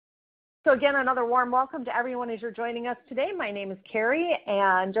So again, another warm welcome to everyone as you're joining us today. My name is Carrie,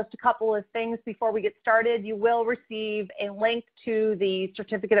 and just a couple of things before we get started. You will receive a link to the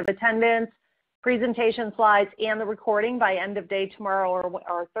certificate of attendance, presentation slides, and the recording by end of day tomorrow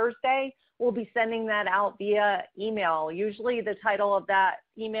or Thursday. We'll be sending that out via email. Usually the title of that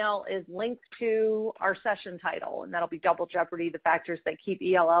email is linked to our session title, and that'll be Double Jeopardy, the factors that keep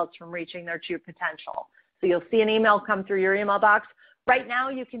ELLs from reaching their true potential. So you'll see an email come through your email box. Right now,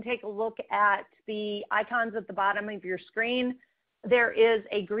 you can take a look at the icons at the bottom of your screen. There is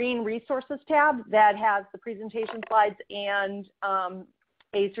a green resources tab that has the presentation slides and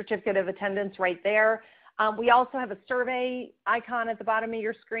a certificate of attendance right there. We also have a survey icon at the bottom of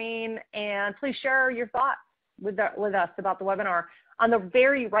your screen, and please share your thoughts with us about the webinar. On the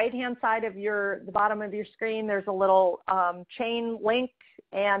very right-hand side of the bottom of your screen, there's a little chain link,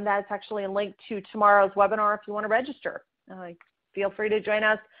 and that's actually a link to tomorrow's webinar if you want to register. Feel free to join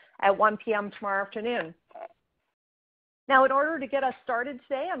us at 1 p.m. tomorrow afternoon. Now, in order to get us started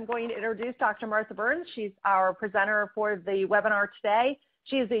today, I'm going to introduce Dr. Martha Burns. She's our presenter for the webinar today.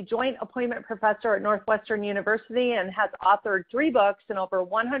 She is a joint appointment professor at Northwestern University and has authored 3 books and over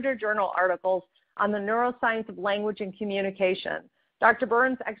 100 journal articles on the neuroscience of language and communication. Dr.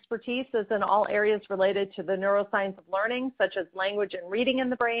 Burns' expertise is in all areas related to the neuroscience of learning, such as language and reading in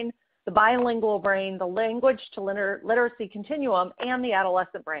the brain, the bilingual brain, the language to literacy continuum, and the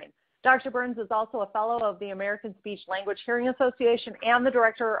adolescent brain. Dr. Burns is also a fellow of the American Speech Language Hearing Association and the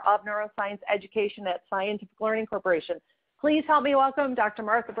director of neuroscience education at Scientific Learning Corporation. Please help me welcome Dr.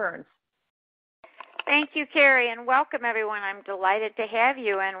 Martha Burns. Thank you, Carrie, and welcome everyone. I'm delighted to have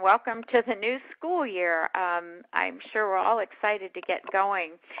you, and welcome to the new school year. I'm sure we're all excited to get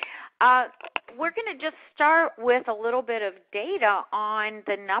going. We're going to just start with a little bit of data on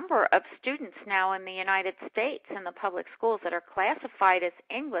the number of students now in the United States in the public schools that are classified as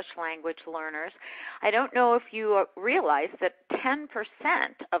English language learners. I don't know if you realize that 10%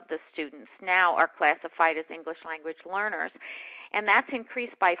 of the students now are classified as English language learners, and that's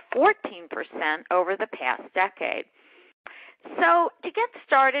increased by 14% over the past decade. So to get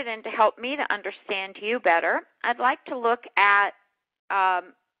started and to help me to understand you better, I'd like to look at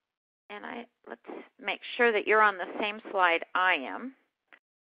let's make sure that you're on the same slide I am.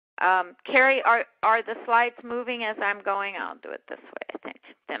 Carrie, are the slides moving as I'm going? I'll do it this way, I think.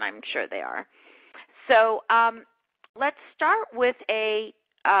 Then I'm sure they are. So let's start with a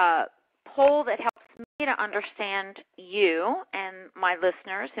poll that helps me to understand you and my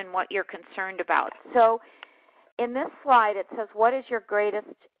listeners and what you're concerned about. So in this slide, it says, what is your greatest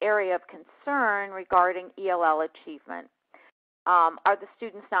area of concern regarding ELL achievement? Are the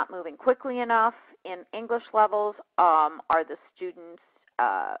students not moving quickly enough in English levels? Are the students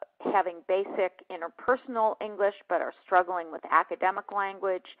having basic interpersonal English but are struggling with academic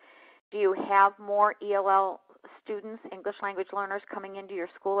language? Do you have more ELL students, English language learners, coming into your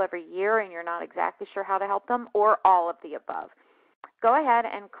school every year and you're not exactly sure how to help them, or all of the above? Go ahead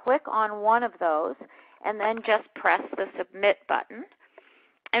and click on one of those and then just press the submit button,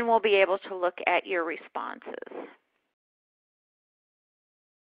 and we'll be able to look at your responses.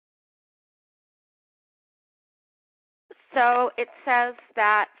 So it says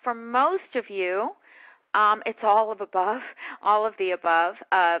that for most of you, it's all of the above,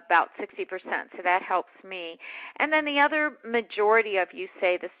 about 60%, so that helps me. And then the other majority of you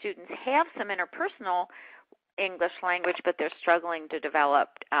say the students have some interpersonal English language, but they're struggling to develop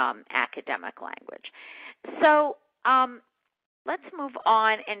academic language. So let's move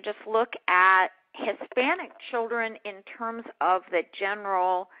on and just look at Hispanic children in terms of the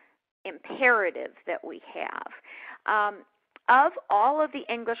general imperatives that we have. Of all of the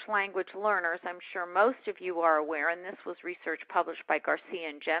English language learners, I'm sure most of you are aware, and this was research published by Garcia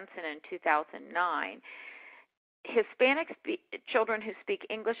and Jensen in 2009, Hispanic children who speak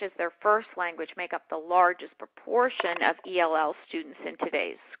English as their first language make up the largest proportion of ELL students in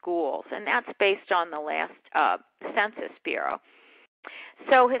today's schools, and that's based on the last Census Bureau.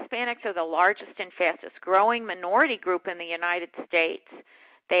 So Hispanics are the largest and fastest growing minority group in the United States.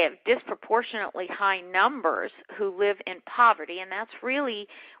 They have disproportionately high numbers who live in poverty, and that's really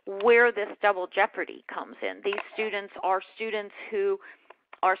where this double jeopardy comes in. These students are students who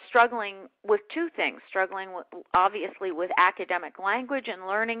are struggling with two things, obviously with academic language and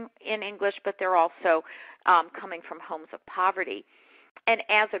learning in English, but they're also coming from homes of poverty. And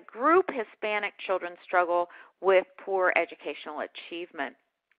as a group, Hispanic children struggle with poor educational achievement.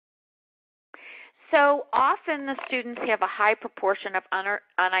 So often the students have a high proportion of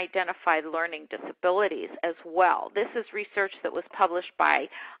unidentified learning disabilities as well. This is research that was published by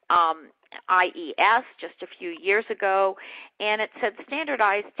IES just a few years ago, and it said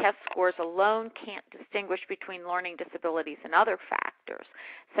standardized test scores alone can't distinguish between learning disabilities and other factors,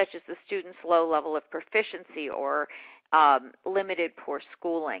 such as the student's low level of proficiency or limited poor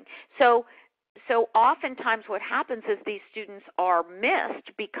schooling. So oftentimes what happens is these students are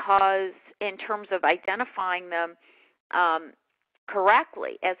missed because in terms of identifying them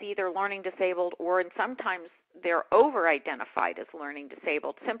correctly as either learning disabled, or in sometimes they're over-identified as learning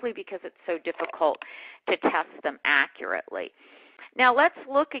disabled simply because it's so difficult to test them accurately. Now let's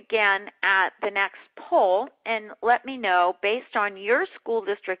look again at the next poll and let me know, based on your school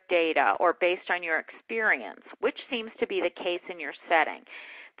district data or based on your experience, which seems to be the case in your setting,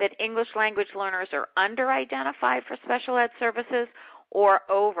 that English language learners are under-identified for special ed services or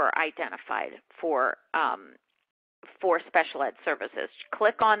over-identified for special ed services.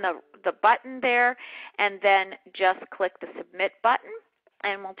 Click on the button there and then just click the Submit button,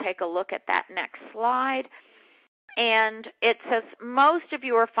 and we'll take a look at that next slide. And it says most of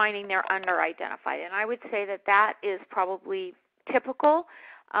you are finding they're under-identified, and I would say that that is probably typical.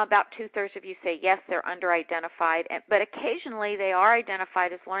 About 2/3 of you say yes, they're under-identified, but occasionally they are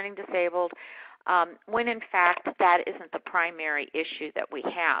identified as learning disabled when in fact that isn't the primary issue that we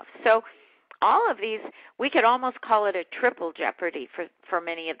have. So all of these, we could almost call it a triple jeopardy for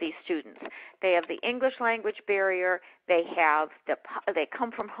many of these students. They have the English language barrier, they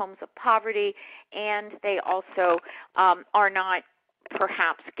come from homes of poverty, and they also are not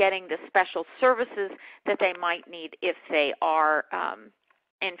perhaps getting the special services that they might need if they are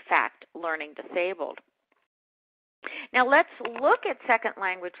in fact learning disabled. Now let's look at second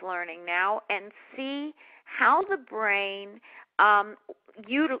language learning now and see how the brain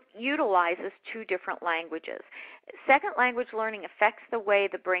utilizes two different languages. Second language learning affects the way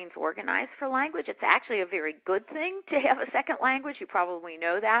the brain's organized for language. It's actually a very good thing to have a second language. You probably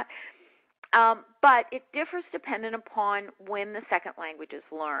know that. But it differs dependent upon when the second language is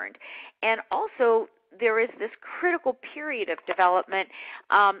learned. And also, there is this critical period of development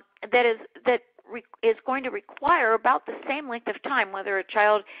that is going to require about the same length of time, whether a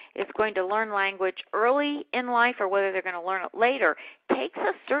child is going to learn language early in life or whether they're going to learn it later. It takes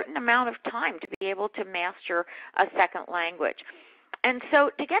a certain amount of time to be able to master a second language. And so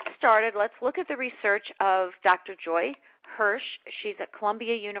to get started, let's look at the research of Dr. Joy Hirsch. She's at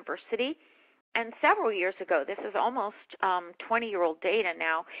Columbia University. And several years ago, this is almost 20-year-old data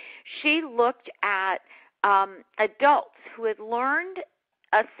now, she looked at adults who had learned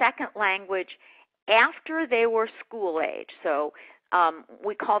a second language after they were school age. So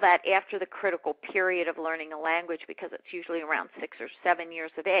we call that after the critical period of learning a language because it's usually around 6 or 7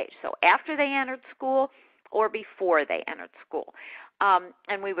 years of age. So after they entered school or before they entered school.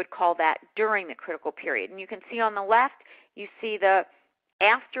 And we would call that during the critical period. And you can see on the left, you see the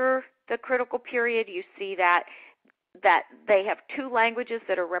after the critical period, you see that they have two languages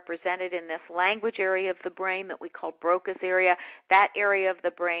that are represented in this language area of the brain that we call Broca's area. That area of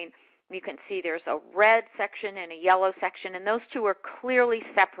the brain, you can see there's a red section and a yellow section, and those two are clearly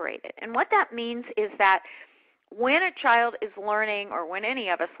separated. And what that means is that when a child is learning, or when any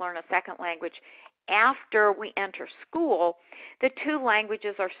of us learn a second language after we enter school, the two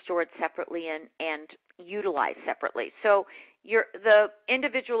languages are stored separately and utilized separately. So the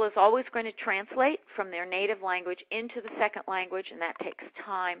individual is always going to translate from their native language into the second language, and that takes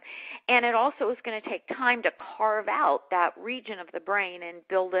time. And it also is going to take time to carve out that region of the brain and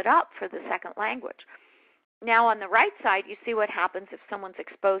build it up for the second language. Now, on the right side, you see what happens if someone's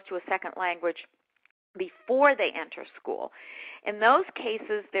exposed to a second language before they enter school. In those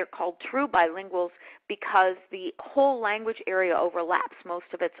cases, they're called true bilinguals because the whole language area overlaps. Most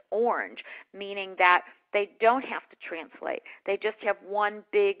of it's orange, meaning that they don't have to translate. They just have one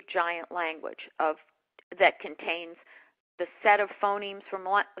big giant language that contains the set of phonemes from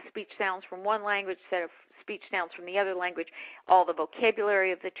speech sounds from one language, set of speech sounds from the other language, all the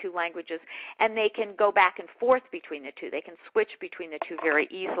vocabulary of the two languages, and they can go back and forth between the two. They can switch between the two very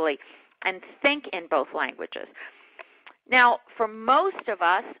easily and think in both languages. Now, for most of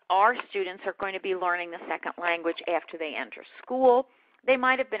us, our students are going to be learning the second language after they enter school. They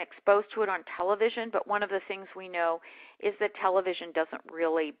might have been exposed to it on television, but one of the things we know is that television doesn't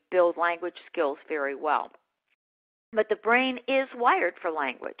really build language skills very well. But the brain is wired for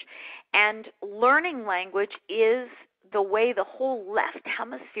language, and learning language is the way the whole left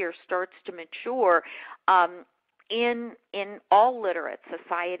hemisphere starts to mature in all literate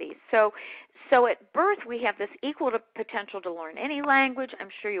societies. So at birth we have this equal potential to learn any language. I'm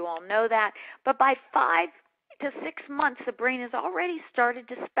sure you all know that. But by 5 to 6 months, the brain has already started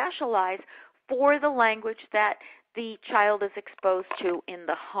to specialize for the language that the child is exposed to in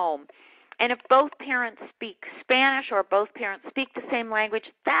the home. And if both parents speak Spanish or both parents speak the same language,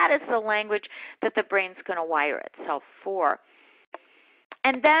 that is the language that the brain's going to wire itself for.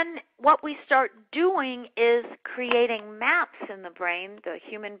 And then what we start doing is creating maps in the brain. The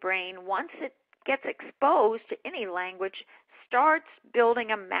human brain, once it gets exposed to any language, starts building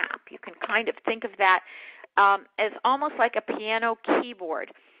a map. You can kind of think of that as almost like a piano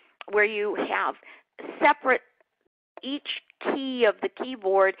keyboard, where you have separate, each key of the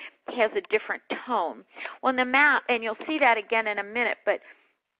keyboard has a different tone. Well, in the map, and you'll see that again in a minute, but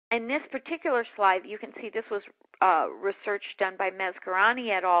in this particular slide, you can see this was research done by Mascarani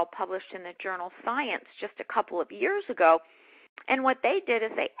et al., published in the journal Science just a couple of years ago. And what they did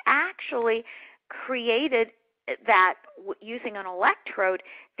is they actually created that using an electrode.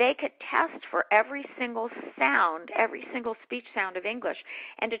 They could test for every single sound, every single speech sound of English,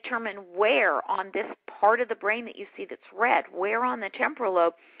 and determine where on this part of the brain that you see that's red, where on the temporal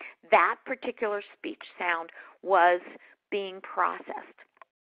lobe that particular speech sound was being processed.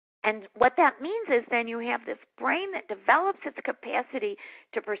 And what that means is then you have this brain that develops its capacity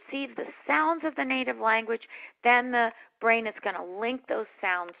to perceive the sounds of the native language. Then the brain is going to link those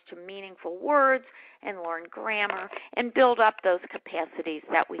sounds to meaningful words and learn grammar and build up those capacities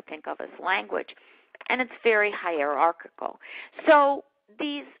that we think of as language. And it's very hierarchical. So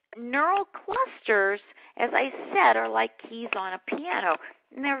these neural clusters, as I said, are like keys on a piano.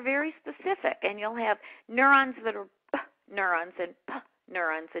 And they're very specific. And you'll have neurons that are B neurons and P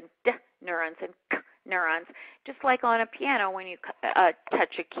neurons and D neurons and K neurons. Just like on a piano, when you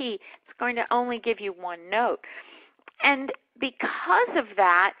touch a key, it's going to only give you one note. And because of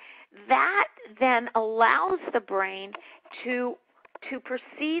that, that then allows the brain to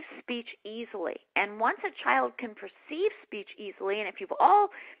perceive speech easily. And once a child can perceive speech easily, and if you've all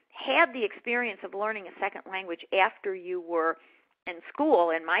had the experience of learning a second language after you were in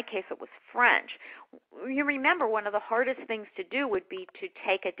school, in my case it was French, you remember one of the hardest things to do would be to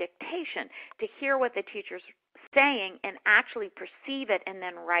take a dictation, to hear what the teacher's saying and actually perceive it and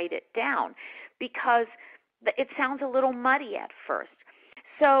then write it down, because it sounds a little muddy at first.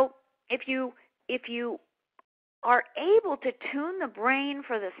 So if you are able to tune the brain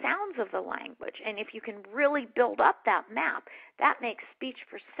for the sounds of the language, and if you can really build up that map, that makes speech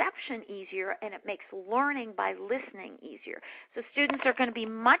perception easier, and it makes learning by listening easier. So students are going to be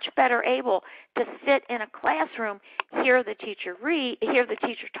much better able to sit in a classroom, hear the teacher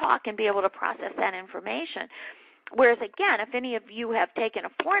talk, and be able to process that information. Whereas again, if any of you have taken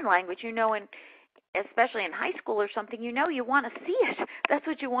a foreign language, you know, especially in high school or something, you know you want to see it. That's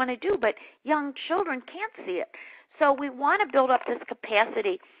what you want to do, but young children can't see it. So we want to build up this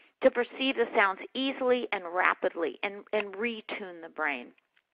capacity to perceive the sounds easily and rapidly and retune the brain.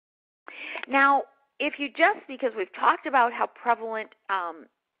 Now, if you because we've talked about how prevalent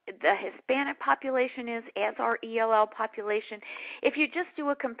the Hispanic population is as our ELL population, if you just do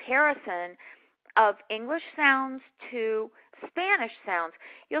a comparison of English sounds to Spanish sounds,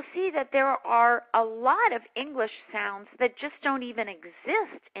 you'll see that there are a lot of English sounds that just don't even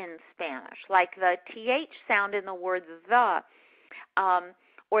exist in Spanish, like the TH sound in the word the,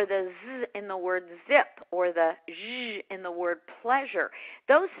 or the Z in the word zip, or the Z in the word pleasure.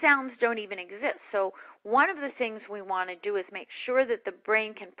 Those sounds don't even exist. So one of the things we want to do is make sure that the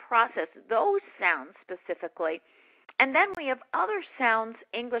brain can process those sounds specifically. And then we have other sounds,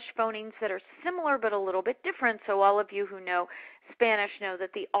 English phonemes, that are similar but a little bit different. So all of you who know Spanish know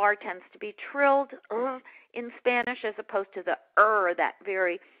that the R tends to be trilled in Spanish as opposed to the that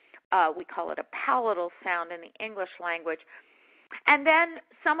very, we call it a palatal sound in the English language. And then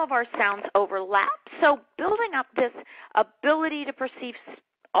some of our sounds overlap. So building up this ability to perceive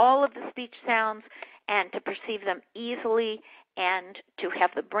all of the speech sounds and to perceive them easily and to have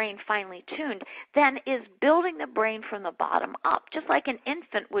the brain finely tuned, then is building the brain from the bottom up, just like an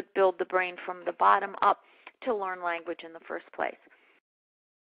infant would build the brain from the bottom up to learn language in the first place.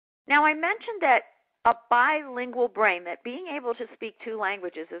 Now, I mentioned that a bilingual brain, that being able to speak two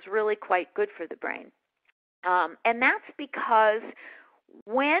languages is really quite good for the brain. And that's because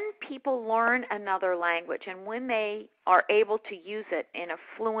when people learn another language and when they are able to use it in a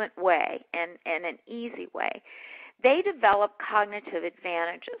fluent way and an easy way, they develop cognitive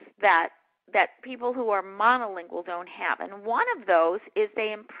advantages that people who are monolingual don't have. And one of those is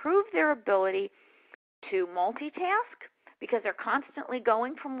they improve their ability to multitask because they're constantly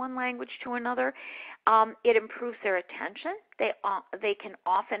going from one language to another. It improves their attention. They can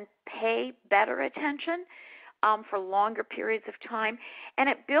often pay better attention for longer periods of time, and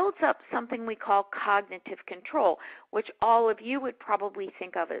it builds up something we call cognitive control, which all of you would probably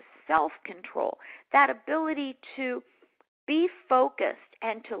think of as self-control, that ability to be focused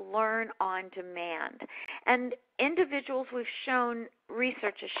and to learn on demand. And individuals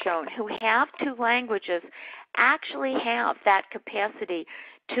research has shown, who have two languages actually have that capacity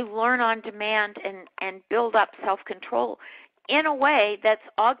to learn on demand and build up self-control in a way that's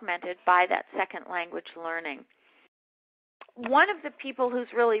augmented by that second language learning. One of the people who's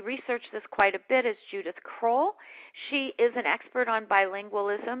really researched this quite a bit is Judith Kroll. She is an expert on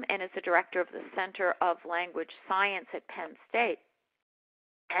bilingualism and is the director of the Center of Language Science at Penn State.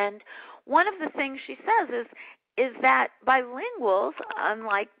 And one of the things she says is that bilinguals,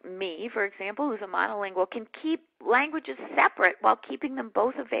 unlike me, for example, who's a monolingual, can keep languages separate while keeping them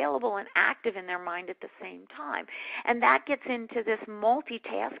both available and active in their mind at the same time. And that gets into this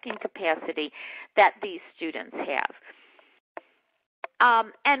multitasking capacity that these students have.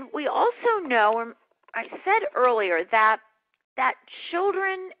 And we also know, I said earlier, that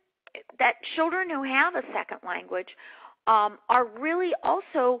children who have a second language are really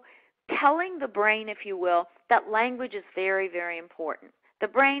also telling the brain, if you will, that language is very, very important. The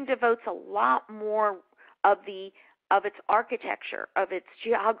brain devotes a lot more of its architecture, of its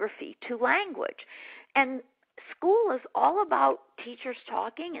geography to language. And school is all about teachers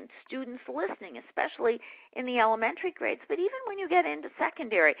talking and students listening, especially in the elementary grades, but even when you get into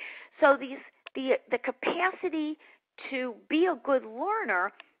secondary. So the capacity to be a good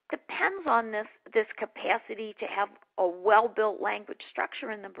learner depends on this capacity to have a well-built language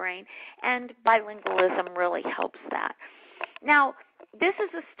structure in the brain, and bilingualism really helps that. Now, this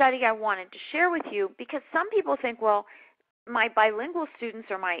is a study I wanted to share with you because some people think, well, my bilingual students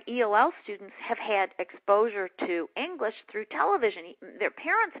or my ELL students have had exposure to English through television. Their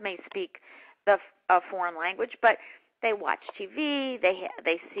parents may speak a foreign language, but they watch TV,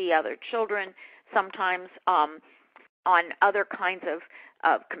 they see other children sometimes on other kinds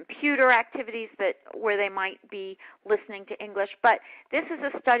of computer activities where they might be listening to English. But this is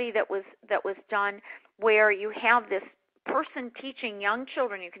a study that was done where you have this person teaching young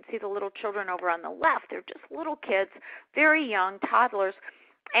children. You can see the little children over on the left. They're just little kids, very young, toddlers,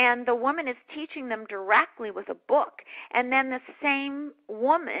 and the woman is teaching them directly with a book. And then the same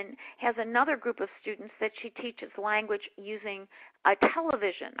woman has another group of students that she teaches language using a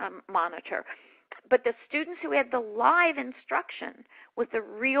television monitor. But the students who had the live instruction with the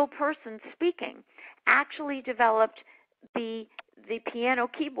real person speaking actually developed the piano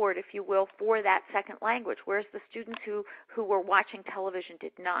keyboard, if you will, for that second language, whereas the students who were watching television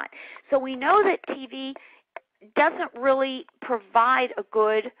did not. So we know that TV doesn't really provide a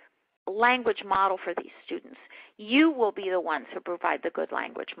good language model for these students. You will be the ones who provide the good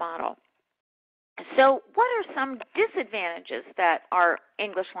language model. So what are some disadvantages that our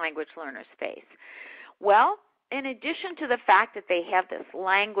English language learners face? Well, in addition to the fact that they have this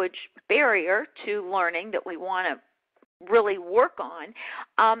language barrier to learning that we want to really work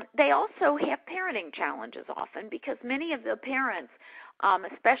on, they also have parenting challenges often because many of the parents,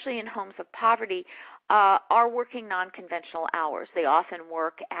 especially in homes of poverty, are working non-conventional hours. They often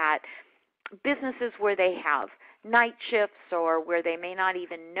work at businesses where they have night shifts or where they may not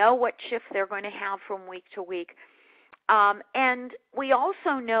even know what shift they're going to have from week to week. And we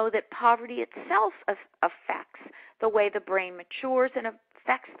also know that poverty itself affects the way the brain matures and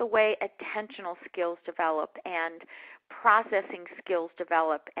affects the way attentional skills develop and processing skills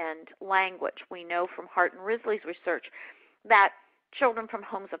develop and language. We know from Hart and Risley's research that children from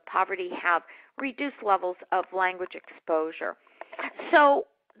homes of poverty have reduced levels of language exposure. So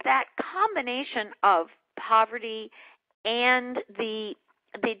that combination of poverty and the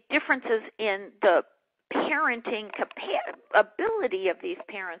differences in the parenting ability of these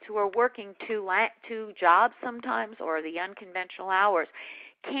parents who are working two jobs sometimes or the unconventional hours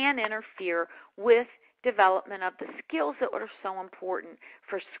can interfere with development of the skills that are so important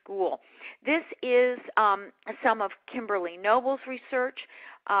for school. This is some of Kimberly Noble's research,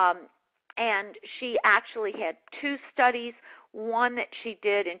 and she actually had two studies. One that she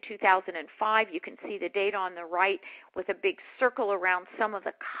did in 2005, you can see the data on the right with a big circle around some of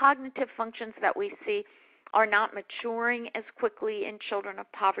the cognitive functions that we see are not maturing as quickly in children of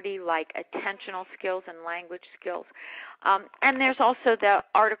poverty, like attentional skills and language skills. And there's also the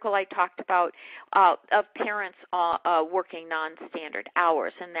article I talked about of parents working non-standard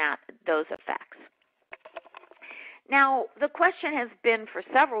hours and those effects. Now, the question has been for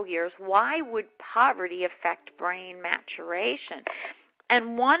several years, why would poverty affect brain maturation?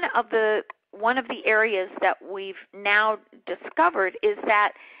 And one of the one of the areas that we've now discovered is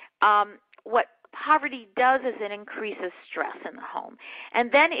that what poverty does is it increases stress in the home.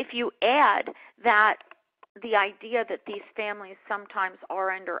 And then if you add that the idea that these families sometimes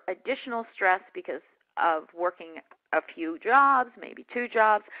are under additional stress because of working a few jobs, maybe 2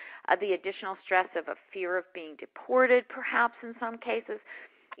 jobs, the additional stress of a fear of being deported perhaps in some cases,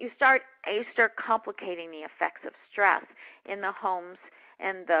 you start complicating the effects of stress in the homes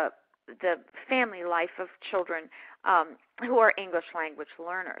and the family life of children who are English language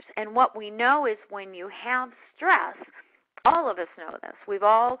learners. And what we know is when you have stress, all of us know this. We've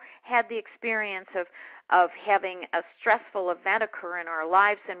all had the experience of having a stressful event occur in our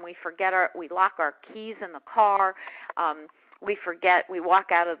lives, and we lock our keys in the car. We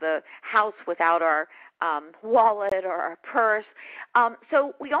walk out of the house without our wallet or our purse.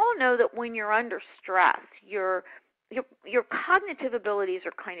 So we all know that when you're under stress, your cognitive abilities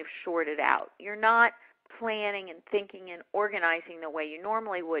are kind of shorted out. You're not planning and thinking and organizing the way you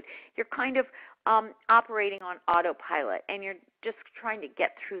normally would. You're kind of operating on autopilot, and you're just trying to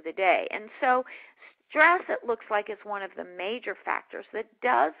get through the day. And so stress, it looks like, is one of the major factors that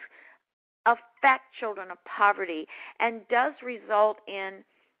does affect children of poverty and does result in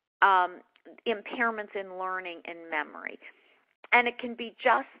impairments in learning and memory. And it can be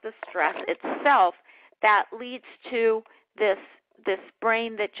just the stress itself that leads to this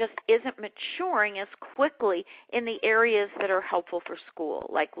brain that just isn't maturing as quickly in the areas that are helpful for school,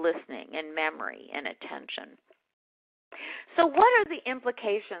 like listening and memory and attention. So what are the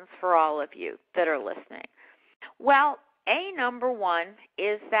implications for all of you that are listening? Well, number one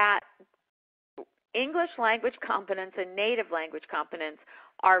is that English language competence and native language competence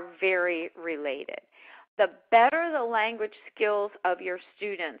are very related. The better the language skills of your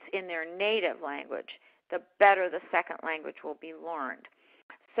students in their native language, the better the second language will be learned.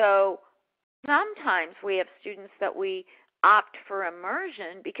 So sometimes we have students that we opt for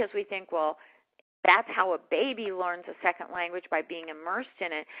immersion because we think, well, that's how a baby learns a second language, by being immersed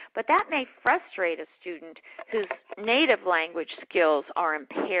in it. But that may frustrate a student whose native language skills are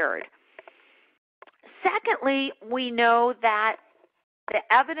impaired. Secondly, we know that the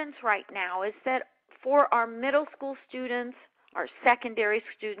evidence right now is that for our middle school students, our secondary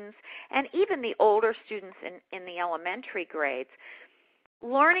students, and even the older students in the elementary grades,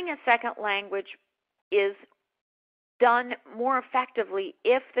 learning a second language is done more effectively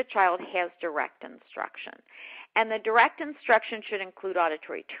if the child has direct instruction. And the direct instruction should include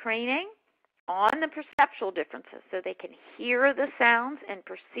auditory training on the perceptual differences so they can hear the sounds and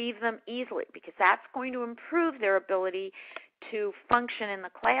perceive them easily, because that's going to improve their ability to function in the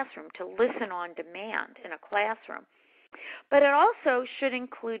classroom, to listen on demand in a classroom. But it also should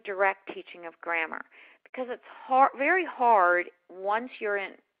include direct teaching of grammar, because it's very hard once you're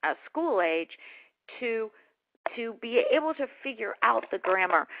in a school age to be able to figure out the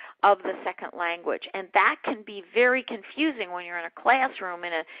grammar of the second language. And that can be very confusing when you're in a classroom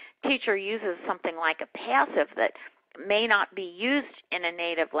and a teacher uses something like a passive that may not be used in a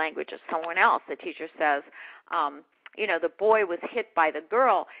native language of someone else. The teacher says, the boy was hit by the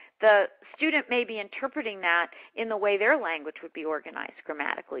girl. The student may be interpreting that in the way their language would be organized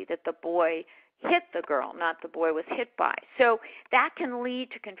grammatically, that the boy hit the girl, not the boy was hit by. So that can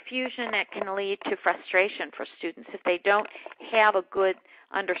lead to confusion. It can lead to frustration for students if they don't have a good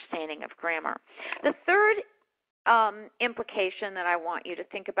understanding of grammar. The third implication that I want you to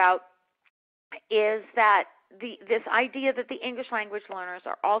think about is that this idea that the English language learners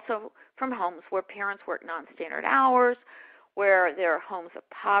are also from homes where parents work non-standard hours, where there are homes of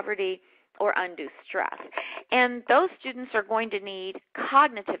poverty or undue stress. And those students are going to need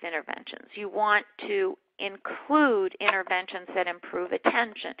cognitive interventions. You want to include interventions that improve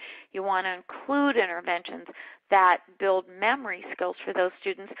attention. You want to include interventions that build memory skills for those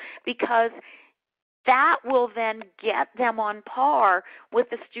students, because that will then get them on par with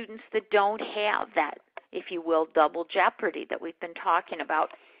the students that don't have that, if you will, double jeopardy that we've been talking about.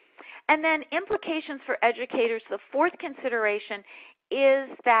 And then implications for educators, the fourth consideration is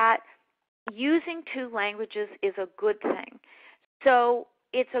that using 2 languages is a good thing. So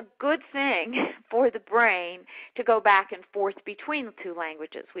it's a good thing for the brain to go back and forth between the 2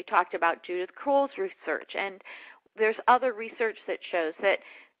 languages. We talked about Judith Kroll's research, and there's other research that shows that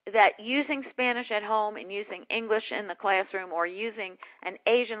using Spanish at home and using English in the classroom, or using an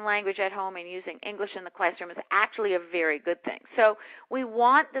Asian language at home and using English in the classroom, is actually a very good thing. So we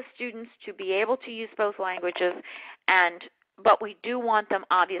want the students to be able to use both languages, but we do want them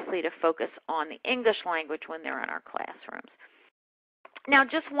obviously to focus on the English language when they're in our classrooms. Now,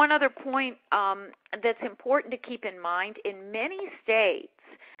 just one other point that's important to keep in mind. In many states,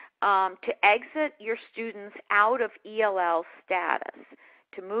 to exit your students out of ELL status,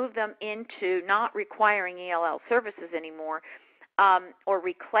 to move them into not requiring ELL services anymore, or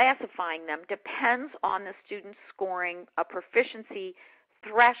reclassifying them, depends on the student scoring a proficiency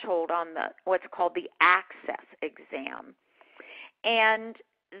threshold on what's called the access exam. And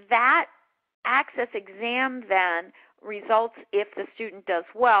that access exam then results, if the student does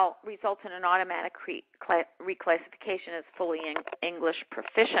well, results in an automatic reclassification as fully English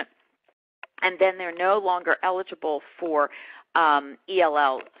proficient. And then they're no longer eligible for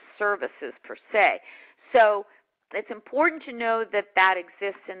ELL services per se. So it's important to know that that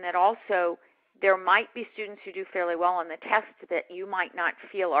exists, and that also there might be students who do fairly well on the test that you might not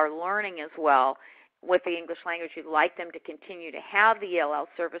feel are learning as well with the English language. You'd like them to continue to have the ELL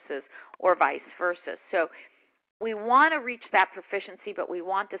services, or vice versa. So we want to reach that proficiency, but we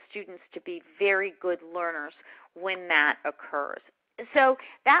want the students to be very good learners when that occurs. So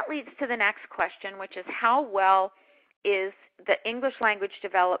that leads to the next question, which is how well is the English language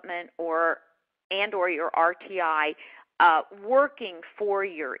development or your RTI working for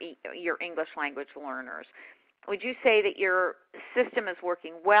your English language learners? Would you say that your system is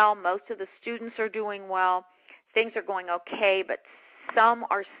working well? Most of the students are doing well. Things are going okay, but some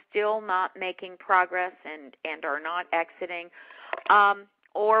are still not making progress and are not exiting.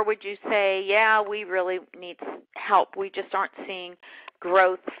 Or would you say, yeah, we really need help. We just aren't seeing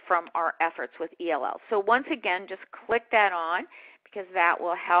growth from our efforts with ELL. So once again, just click that on, because that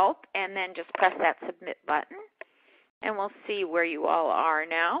will help, and then just press that submit button, and we'll see where you all are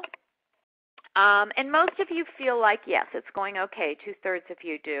now. And most of you feel like, yes, it's going okay. 2/3 of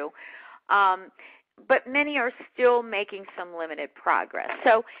you do. But many are still making some limited progress.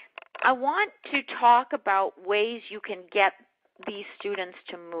 So I want to talk about ways you can get these students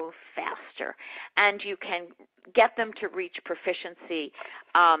to move faster, and you can get them to reach proficiency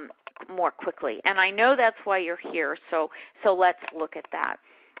more quickly. And I know that's why you're here, so let's look at that.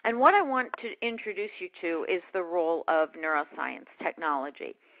 And what I want to introduce you to is the role of neuroscience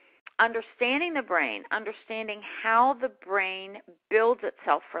technology. Understanding the brain, understanding how the brain builds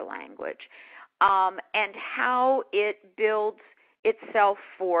itself for language, and how it builds itself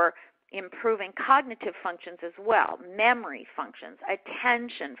for improving cognitive functions as well, memory functions,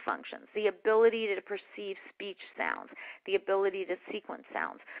 attention functions, the ability to perceive speech sounds, the ability to sequence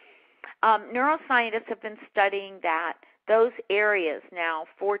sounds. Neuroscientists have been studying those areas now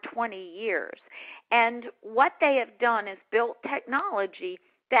for 20 years. And what they have done is built technology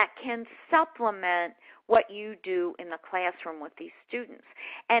that can supplement what you do in the classroom with these students.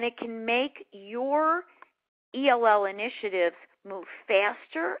 And it can make your ELL initiatives move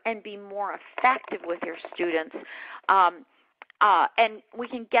faster and be more effective with your students. And we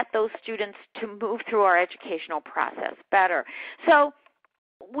can get those students to move through our educational process better. So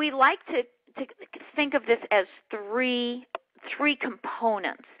we like to think of this as three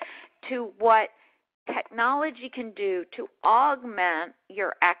components to what technology can do to augment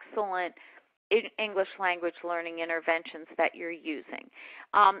your excellent English language learning interventions that you're using.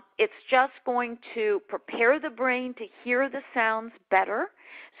 It's just going to prepare the brain to hear the sounds better,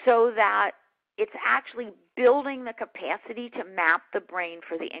 so that it's actually building the capacity to map the brain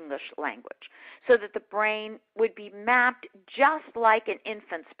for the English language, so that the brain would be mapped just like an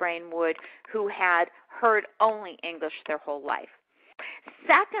infant's brain would who had heard only English their whole life.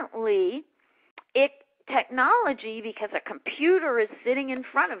 Secondly, technology, because a computer is sitting in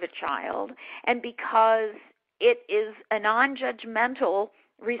front of a child, and because it is a non-judgmental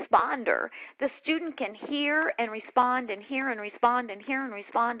responder, the student can hear and respond and hear and respond and hear and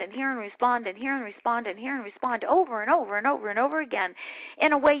respond and hear and respond and hear and respond and hear and respond over and over and over and over again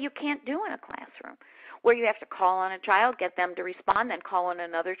in a way you can't do in a classroom, where you have to call on a child, get them to respond, then call on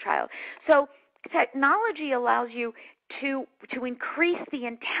another child. So technology allows you to increase the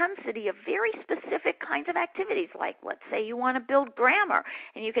intensity of very specific kinds of activities. Like, let's say you want to build grammar,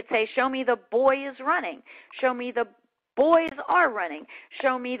 and you could say, show me the boy is running, show me the boys are running,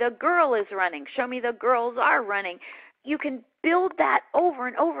 show me the girl is running, show me the girls are running. You can build that over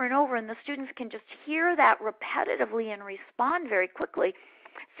and over and over, and the students can just hear that repetitively and respond very quickly,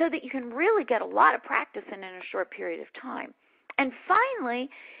 so that you can really get a lot of practice in a short period of time. And finally,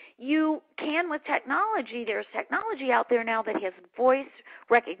 you can, with technology, there's technology out there now that has voice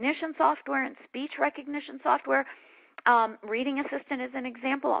recognition software and speech recognition software. Reading Assistant is an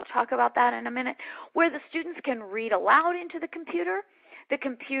example. I'll talk about that in a minute, where the students can read aloud into the computer. The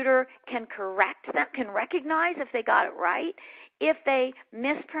computer can correct them, can recognize if they got it right, if they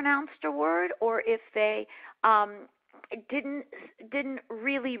mispronounced a word, or if they didn't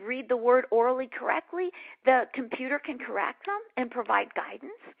really read the word orally correctly. The computer can correct them and provide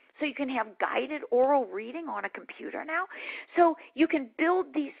guidance. So you can have guided oral reading on a computer now. So you can build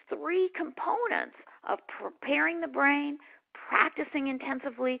these three components of preparing the brain, practicing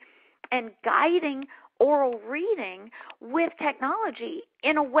intensively, and guiding oral reading with technology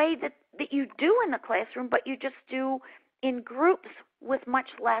in a way that you do in the classroom, but you just do in groups with much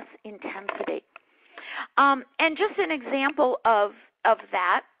less intensity. And just an example of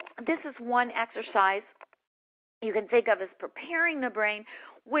that, this is one exercise you can think of as preparing the brain,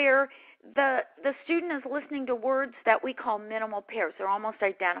 where the student is listening to words that we call minimal pairs. They're almost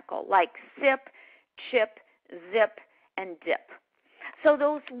identical, like sip, chip, zip, and dip. So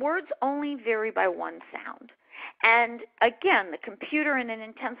those words only vary by one sound. And again, the computer in an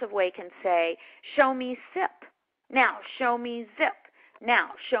intensive way can say, show me sip. Now show me zip. Now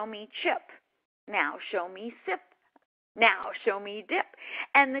show me chip. Now show me sip. Now show me dip.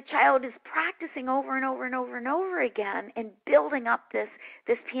 And the child is practicing over and over and over and over again and building up this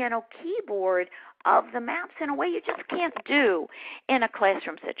piano keyboard of the maps in a way you just can't do in a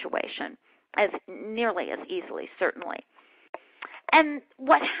classroom situation as nearly as easily, certainly. And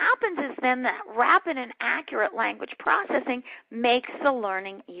what happens is then that rapid and accurate language processing makes the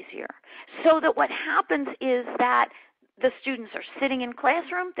learning easier. So that what happens is that the students are sitting in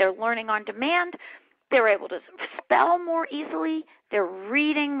classroom, they're learning on demand, they're able to spell more easily, they're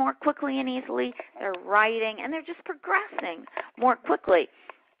reading more quickly and easily, they're writing, and they're just progressing more quickly.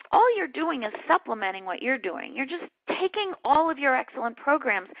 All you're doing is supplementing what you're doing. You're just taking all of your excellent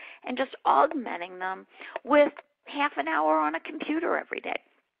programs and just augmenting them with half an hour on a computer every day.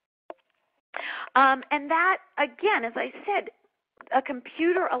 And that, again, as I said, a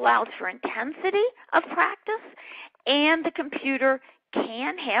computer allows for intensity of practice, and the computer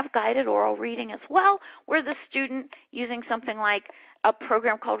can have guided oral reading as well, where the student, using something like a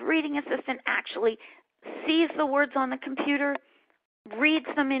program called Reading Assistant, actually sees the words on the computer, reads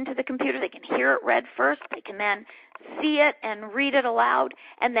them into the computer. They can hear it read first. They can then see it and read it aloud,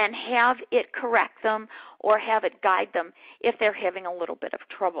 and then have it correct them or have it guide them if they're having a little bit of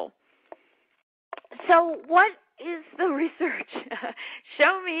trouble. So what is the research?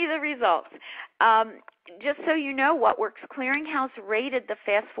 Show me the results. Just so you know, What Works Clearinghouse rated the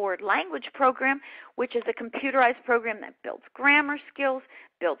Fast Forward Language program, which is a computerized program that builds grammar skills,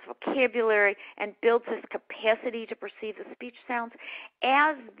 builds vocabulary, and builds this capacity to perceive the speech sounds,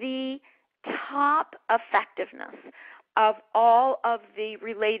 as the top effectiveness of all of the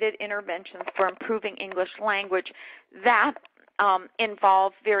related interventions for improving English language that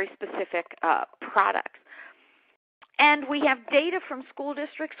involve very specific products. And we have data from school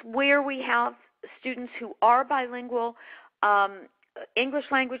districts where we have students who are bilingual English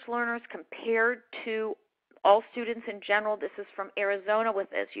language learners compared to all students in general. This is from Arizona with,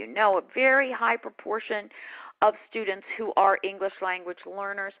 as you know, a very high proportion of students who are English language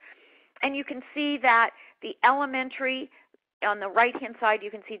learners. And you can see that the elementary, on the right-hand side, you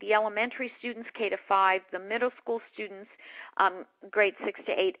can see the elementary students, K to 5, the middle school students, grades 6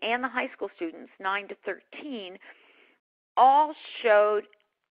 to 8, and the high school students, 9 to 13, all showed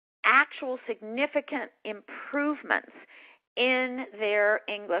actual significant improvements in their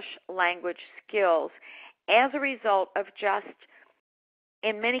English language skills as a result of just,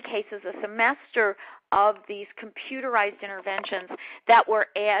 in many cases, a semester of these computerized interventions that were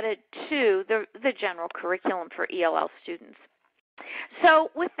added to the general curriculum for ELL students.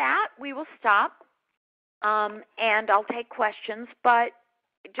 So with that, we will stop, and I'll take questions, but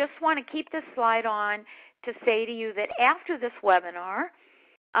just want to keep this slide on to say to you that after this webinar,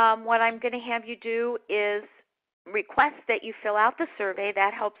 what I'm going to have you do is request that you fill out the survey.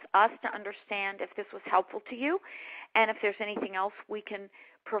 That helps us to understand if this was helpful to you and if there's anything else we can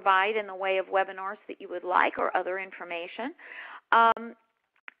provide in the way of webinars that you would like or other information.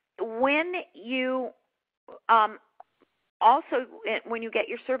 When you when you get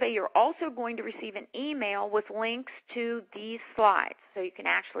your survey, you're also going to receive an email with links to these slides. So you can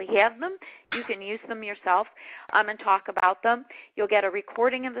actually have them. You can use them yourself and talk about them. You'll get a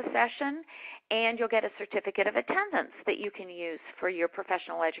recording of the session, and you'll get a certificate of attendance that you can use for your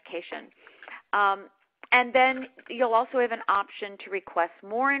professional education. And then you'll also have an option to request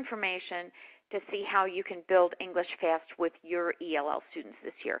more information to see how you can build English fast with your ELL students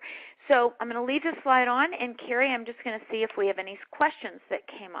this year. So I'm going to leave this slide on, and Carrie, I'm just going to see if we have any questions that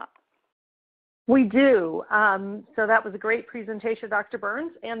came up. We do. So that was a great presentation, Dr.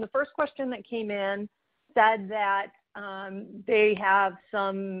 Burns. And the first question that came in said that they have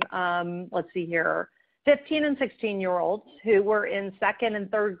some, let's see here, 15 and 16-year-olds who were in 2nd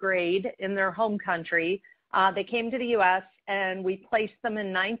and 3rd grade in their home country. They came to the U.S., and we placed them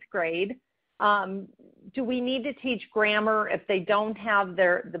in 9th grade. do we need to teach grammar if they don't have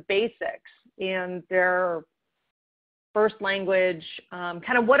the basics in their first language?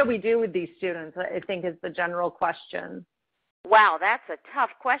 Kind of what do we do with these students, I think, is the general question. Wow, that's a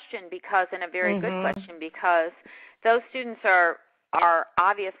tough question, and a very good question, because those students are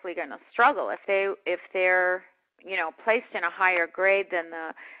obviously going to struggle if they're placed in a higher grade than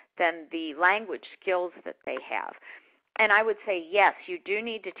the language skills that they have. And I would say yes, you do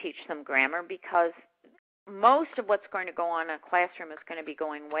need to teach them grammar, because most of what's going to go on in a classroom is going to be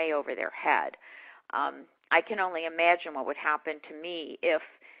going way over their head. I can only imagine what would happen to me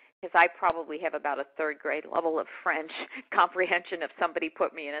because I probably have about a third grade level of French comprehension if somebody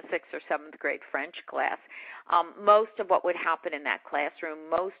put me in a 6th or 7th grade French class. Most of what would happen in that classroom,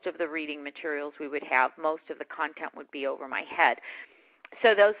 most of the reading materials we would have, most of the content would be over my head.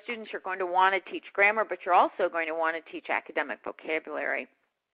 So those students are going to want to teach grammar, but you're also going to want to teach academic vocabulary.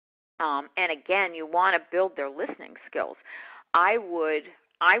 And again, you want to build their listening skills. I would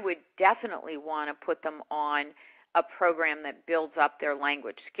definitely want to put them on a program that builds up their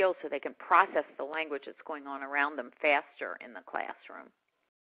language skills so they can process the language that's going on around them faster in the classroom.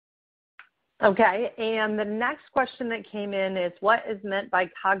 Okay, and the next question that came in is, what is meant by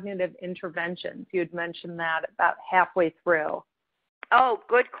cognitive interventions? You had mentioned that about halfway through. Oh,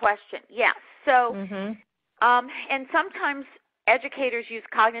 good question. Yes. So, and sometimes educators use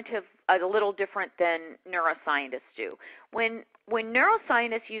cognitive a little different than neuroscientists do. When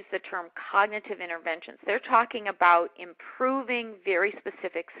neuroscientists use the term cognitive interventions, they're talking about improving very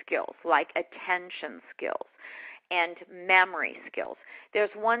specific skills like attention skills and memory skills. There's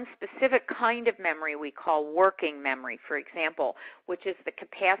one specific kind of memory we call working memory, for example, which is the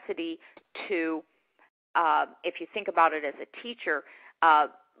capacity to, if you think about it as a teacher,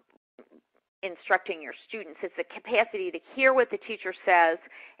 instructing your students, it's the capacity to hear what the teacher says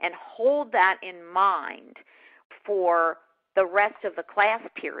and hold that in mind for the rest of the class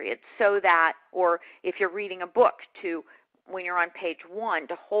period, so that, or if you're reading a book, to, when you're on page 1,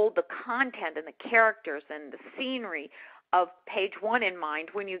 to hold the content and the characters and the scenery of page 1 in mind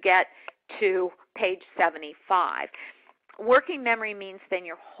when you get to page 75. Working memory means then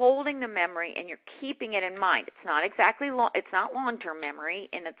you're holding the memory and you're keeping it in mind. It's not exactly it's not long-term memory,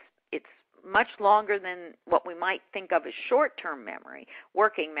 and it's much longer than what we might think of as short-term memory,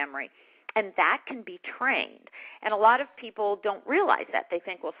 working memory. And that can be trained. And a lot of people don't realize that. They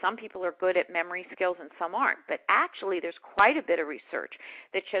think, well, some people are good at memory skills and some aren't. But actually, there's quite a bit of research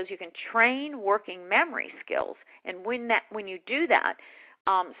that shows you can train working memory skills. And when you do that,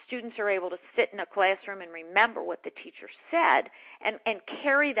 students are able to sit in a classroom and remember what the teacher said and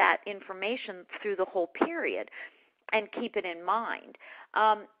carry that information through the whole period and keep it in mind.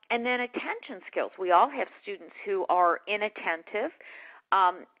 And then attention skills. We all have students who are inattentive.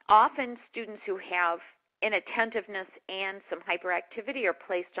 Often students who have inattentiveness and some hyperactivity are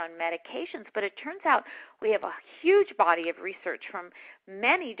placed on medications, but it turns out we have a huge body of research from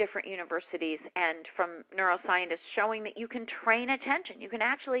many different universities and from neuroscientists showing that you can train attention. You can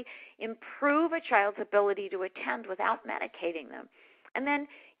actually improve a child's ability to attend without medicating them. And then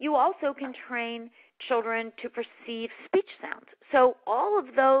you also can train children to perceive speech sounds. So all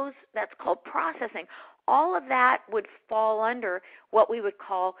of those, that's called processing, all of that would fall under what we would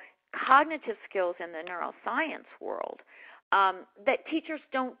call cognitive skills in the neuroscience world that teachers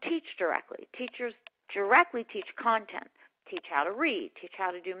don't teach directly. Teachers directly teach content, teach how to read, teach how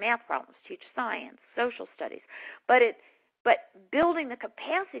to do math problems, teach science, social studies. But building the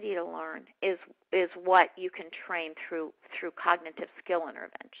capacity to learn is what you can train through cognitive skill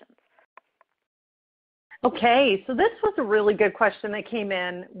interventions. Okay, so this was a really good question that came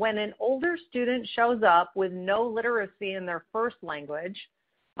in. When an older student shows up with no literacy in their first language,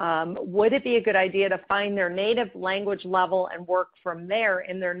 would it be a good idea to find their native language level and work from there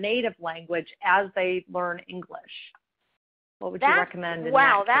in their native language as they learn English? What would you recommend in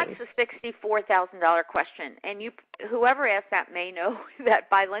that case? That's a $64,000 question. And whoever asked that may know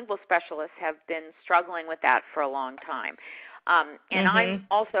that bilingual specialists have been struggling with that for a long time. And I'm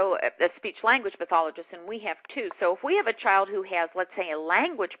also a speech-language pathologist, and we have too. So if we have a child who has, let's say, a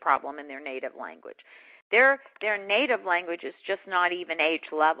language problem in their native language, their native language is just not even age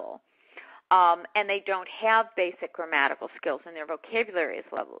level, and they don't have basic grammatical skills, and their vocabulary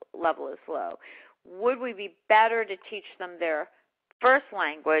level is low, would we be better to teach them their first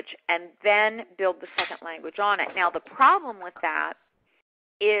language and then build the second language on it? Now, the problem with that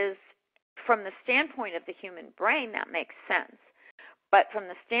is, from the standpoint of the human brain, that makes sense. But from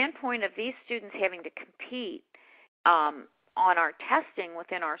the standpoint of these students having to compete on our testing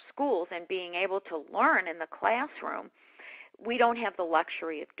within our schools and being able to learn in the classroom, we don't have the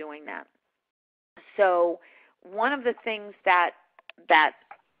luxury of doing that. so one of the things that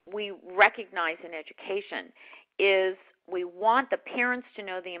we recognize in education is we want the parents to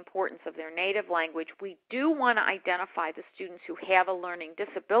know the importance of their native language. We do want to identify the students who have a learning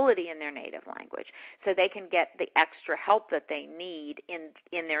disability in their native language so they can get the extra help that they need in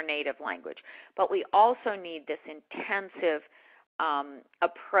their native language. But we also need this intensive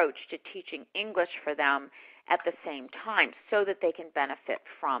approach to teaching English for them at the same time so that they can benefit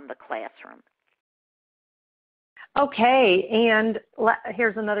from the classroom. Okay, and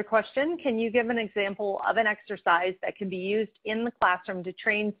here's another question. Can you give an example of an exercise that can be used in the classroom to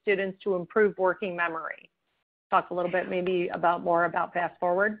train students to improve working memory? Talk a little bit maybe more about Fast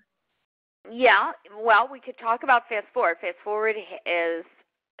Forward. Yeah, well, we could talk about Fast Forward. Fast Forward is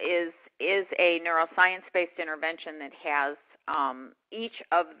a neuroscience-based intervention that has each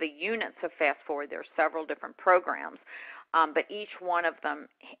of the units of Fast Forward. There are several different programs. But each one of them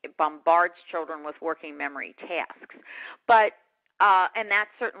bombards children with working memory tasks. And that's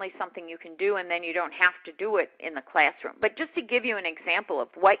certainly something you can do, and then you don't have to do it in the classroom. But just to give you an example of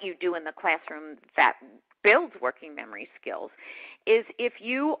what you do in the classroom that builds working memory skills is if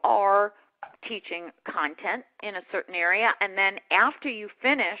you are teaching content in a certain area, and then after you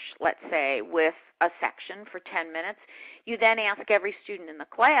finish, let's say, with a section for 10 minutes, you then ask every student in the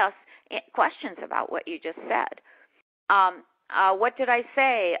class questions about what you just said. What did I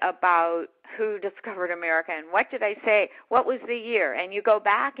say about who discovered America, and what did I say, what was the year? And you go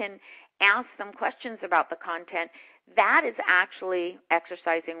back and ask them questions about the content. That is actually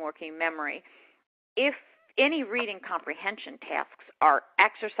exercising working memory. If any reading comprehension tasks are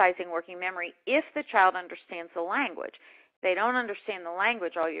exercising working memory, if the child understands the language. If they don't understand the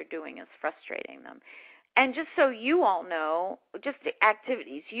language, all you're doing is frustrating them. And just so you all know, just the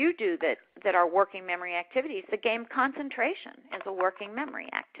activities you do that are working memory activities, the game concentration is a working memory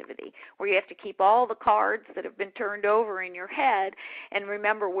activity where you have to keep all the cards that have been turned over in your head and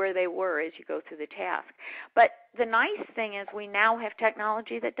remember where they were as you go through the task. But the nice thing is we now have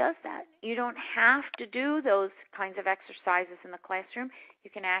technology that does that. You don't have to do those kinds of exercises in the classroom.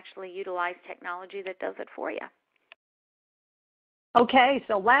 You can actually utilize technology that does it for you. Okay,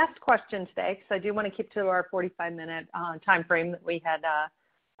 so last question today, because I do want to keep to our 45-minute time frame that we had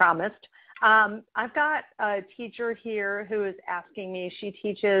promised. I've got a teacher here who is asking me, she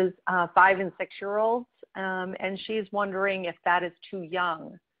teaches 5- and 6-year-olds, and she's wondering if that is too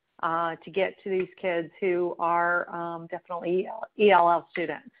young to get to these kids who are definitely ELL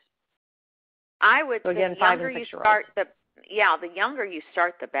students. I would so again, the younger you start, the younger you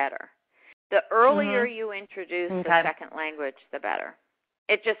start, the better. The earlier you introduce the second language, the better.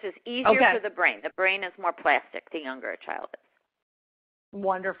 It just is easier for the brain. The brain is more plastic the younger a child is.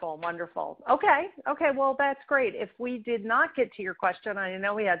 Wonderful, wonderful. Okay, well, that's great. If we did not get to your question, I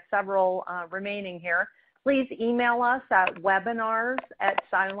know we had several remaining here, please email us at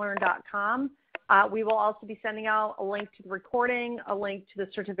webinars@silearn.com. We will also be sending out a link to the recording, a link to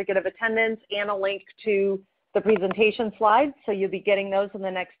the certificate of attendance, and a link to the presentation slides, so you'll be getting those in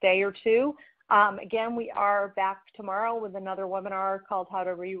the next day or two. Again, we are back tomorrow with another webinar called How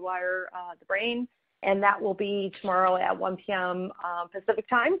to Rewire the Brain, and that will be tomorrow at 1 p.m. Pacific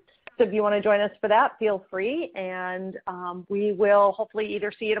time. So if you want to join us for that, feel free, and we will hopefully either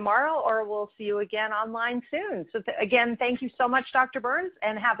see you tomorrow or we'll see you again online soon. So again, thank you so much, Dr. Burns,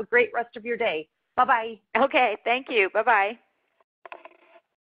 and have a great rest of your day. Bye-bye. Okay, thank you. Bye-bye.